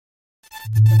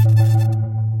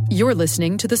You're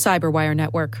listening to the Cyberwire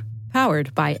Network,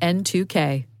 powered by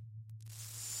N2K.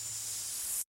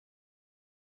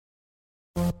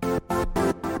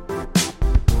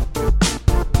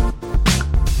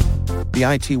 The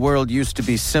IT world used to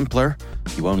be simpler.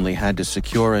 You only had to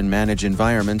secure and manage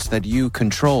environments that you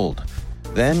controlled.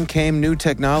 Then came new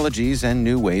technologies and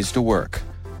new ways to work.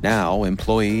 Now,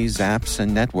 employees, apps,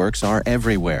 and networks are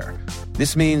everywhere.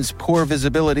 This means poor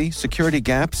visibility, security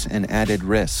gaps, and added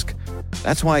risk.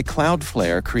 That's why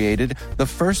Cloudflare created the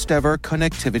first-ever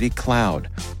connectivity cloud.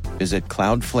 Visit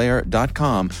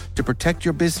cloudflare.com to protect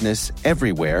your business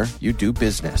everywhere you do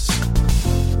business.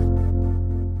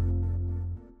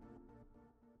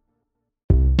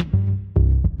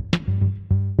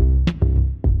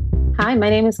 Hi, my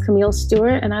name is Camille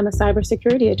Stewart, and I'm a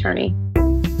cybersecurity attorney.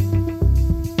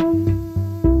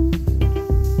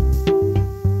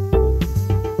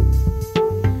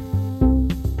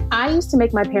 I used to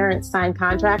make my parents sign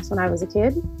contracts when I was a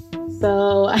kid,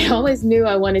 so I always knew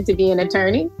I wanted to be an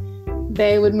attorney.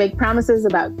 They would make promises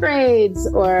about grades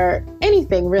or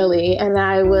anything really, and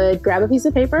I would grab a piece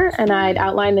of paper and I'd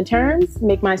outline the terms,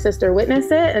 make my sister witness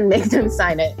it, and make them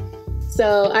sign it.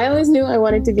 So I always knew I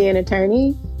wanted to be an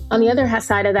attorney. On the other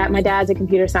side of that, my dad's a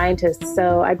computer scientist,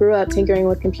 so I grew up tinkering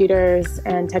with computers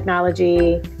and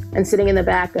technology and sitting in the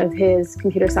back of his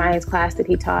computer science class that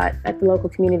he taught at the local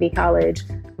community college.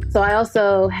 So I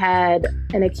also had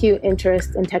an acute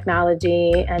interest in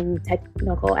technology and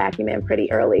technical acumen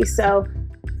pretty early. So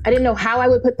I didn't know how I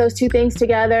would put those two things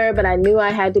together, but I knew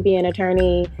I had to be an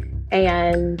attorney,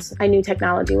 and I knew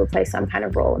technology would play some kind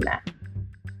of role in that.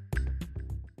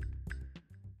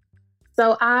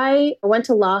 So I went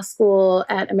to law school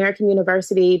at American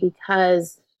University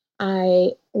because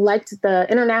I liked the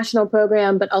international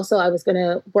program, but also I was going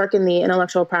to work in the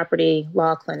intellectual property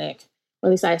law clinic, or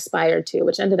at least I aspired to,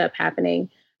 which ended up happening.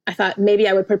 I thought maybe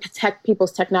I would protect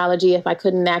people's technology if I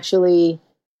couldn't actually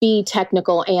be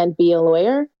technical and be a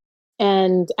lawyer.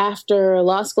 And after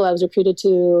law school, I was recruited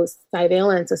to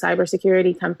Cyvalence, a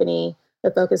cybersecurity company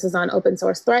that focuses on open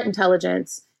source threat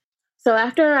intelligence. So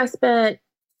after I spent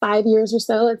 5 years or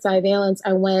so at Cyvalence,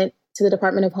 I went to the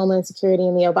Department of Homeland Security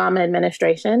in the Obama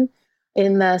administration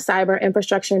in the Cyber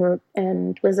Infrastructure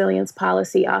and Resilience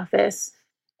Policy Office.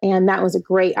 And that was a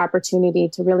great opportunity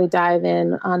to really dive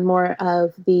in on more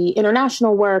of the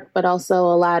international work, but also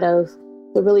a lot of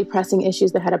the really pressing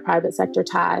issues that had a private sector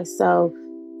tie. So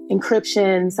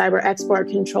encryption, cyber export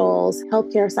controls,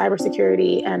 healthcare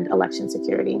cybersecurity, and election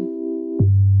security.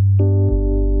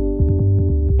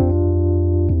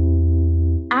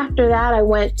 After that, I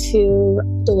went to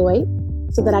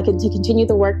Deloitte so that I could continue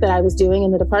the work that I was doing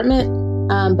in the department,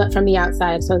 but from the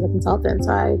outside, so as a consultant.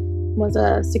 So I was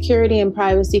a security and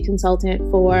privacy consultant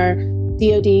for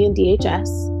DoD and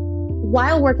DHS.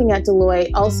 While working at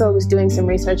Deloitte, also was doing some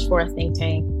research for a think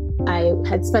tank. I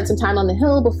had spent some time on the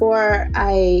Hill before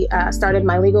I started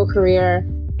my legal career.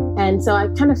 And so I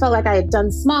kind of felt like I had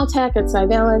done small tech at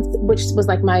Cyvalence, which was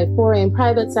like my foray in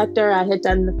private sector. I had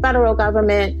done the federal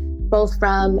government, both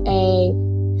from a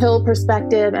Hill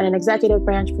perspective and an executive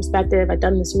branch perspective. I'd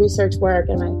done this research work,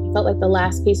 and I felt like the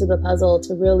last piece of the puzzle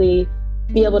to really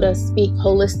be able to speak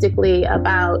holistically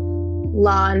about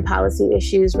law and policy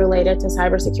issues related to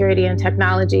cybersecurity and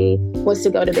technology was to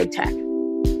go to big tech.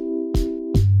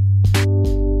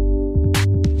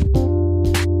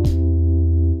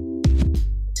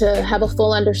 To have a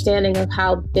full understanding of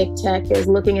how big tech is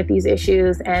looking at these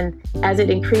issues, and as it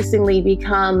increasingly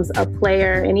becomes a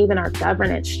player in even our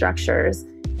governance structures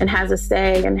and has a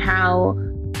say in how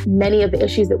many of the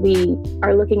issues that we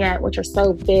are looking at, which are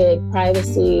so big,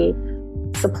 privacy,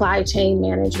 supply chain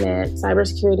management,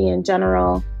 cybersecurity in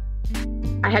general,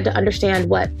 I had to understand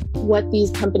what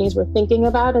these companies were thinking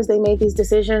about as they made these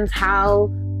decisions, how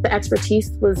the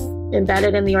expertise was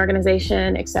embedded in the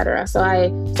organization, et cetera. So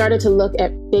I started to look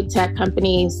at big tech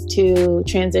companies to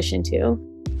transition to,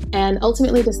 and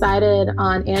ultimately decided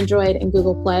on Android and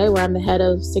Google Play, where I'm the head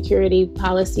of security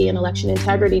policy and election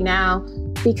integrity now,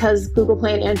 because Google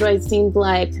Play and Android seemed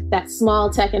like that small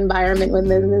tech environment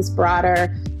within this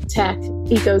broader tech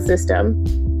ecosystem.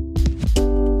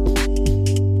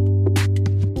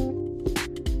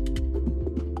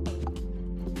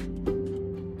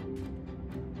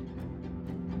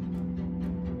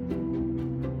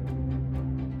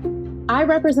 I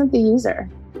represent the user.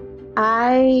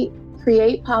 I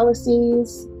create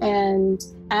policies and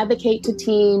advocate to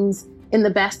teams in the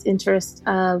best interest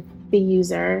of the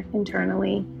user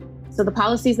internally. So the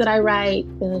policies that I write,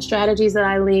 the strategies that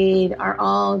I lead are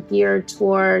all geared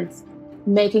towards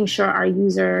making sure our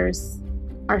users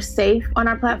are safe on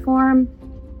our platform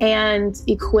and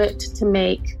equipped to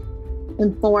make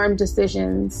informed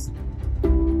decisions.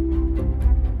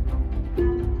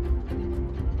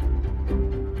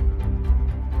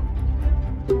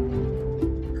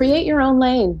 Create your own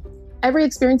lane. Every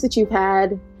experience that you've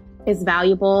had is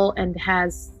valuable and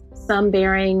has some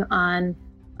bearing on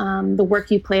the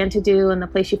work you plan to do and the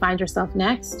place you find yourself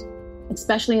next.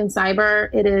 Especially in cyber,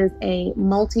 it is a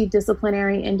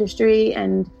multidisciplinary industry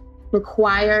and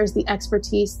requires the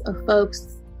expertise of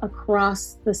folks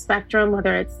across the spectrum,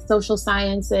 whether it's social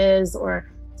sciences or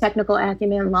technical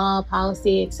acumen, law,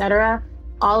 policy, etc.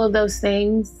 All of those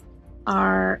things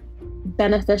are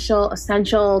beneficial,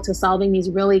 essential to solving these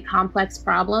really complex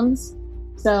problems.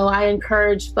 So I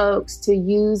encourage folks to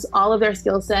use all of their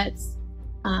skill sets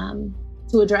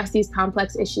to address these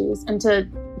complex issues and to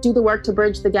do the work to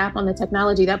bridge the gap on the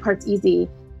technology. That part's easy,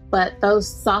 but those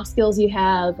soft skills you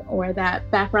have or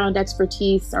that background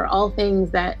expertise are all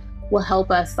things that will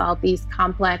help us solve these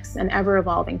complex and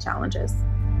ever-evolving challenges.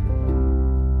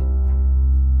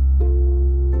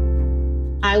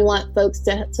 I want folks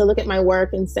to look at my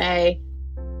work and say,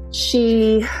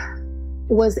 she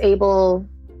was able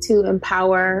to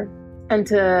empower and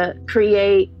to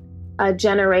create a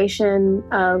generation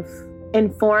of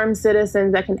informed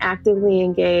citizens that can actively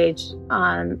engage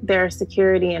on their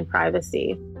security and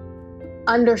privacy.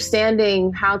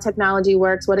 Understanding how technology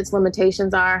works, what its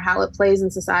limitations are, how it plays in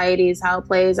societies, how it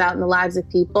plays out in the lives of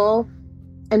people,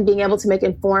 and being able to make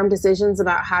informed decisions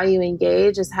about how you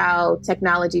engage is how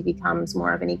technology becomes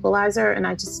more of an equalizer. And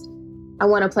I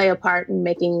want to play a part in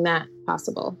making that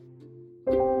possible.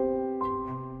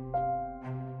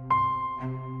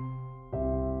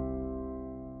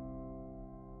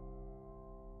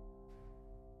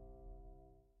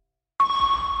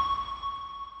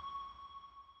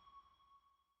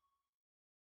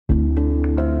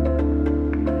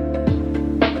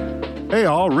 Hey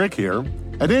all, Rick here.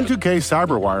 At N2K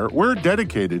CyberWire, we're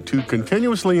dedicated to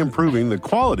continuously improving the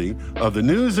quality of the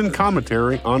news and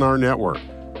commentary on our network.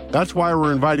 That's why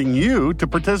we're inviting you to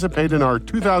participate in our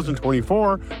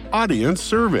 2024 audience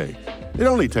survey. It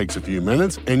only takes a few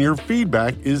minutes, and your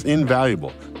feedback is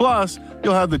invaluable. Plus,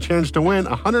 you'll have the chance to win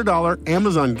a $100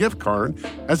 Amazon gift card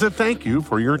as a thank you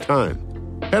for your time.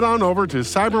 Head on over to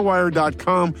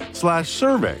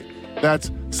cyberwire.com/survey.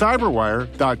 That's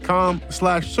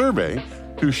cyberwire.com/survey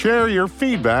to share your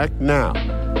feedback now.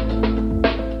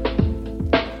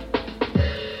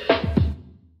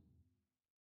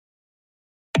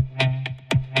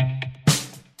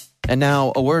 And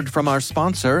now, a word from our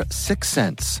sponsor,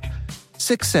 Syxsense.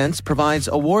 Syxsense provides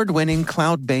award-winning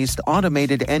cloud-based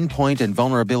automated endpoint and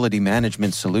vulnerability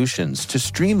management solutions to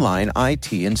streamline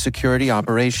IT and security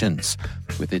operations.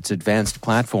 With its advanced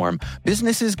platform,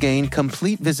 businesses gain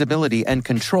complete visibility and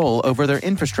control over their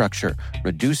infrastructure,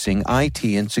 reducing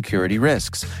IT and security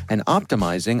risks and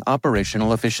optimizing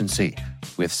operational efficiency.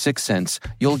 With Syxsense,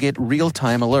 you'll get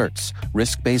real-time alerts,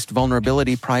 risk-based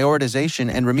vulnerability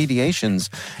prioritization and remediations,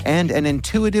 and an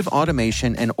intuitive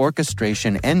automation and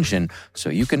orchestration engine so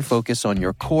you can focus on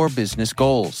your core business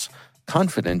goals,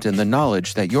 confident in the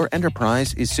knowledge that your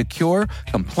enterprise is secure,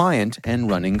 compliant, and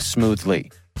running smoothly.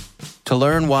 To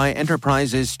learn why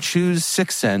enterprises choose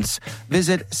Syxsense,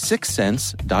 visit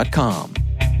syxsense.com.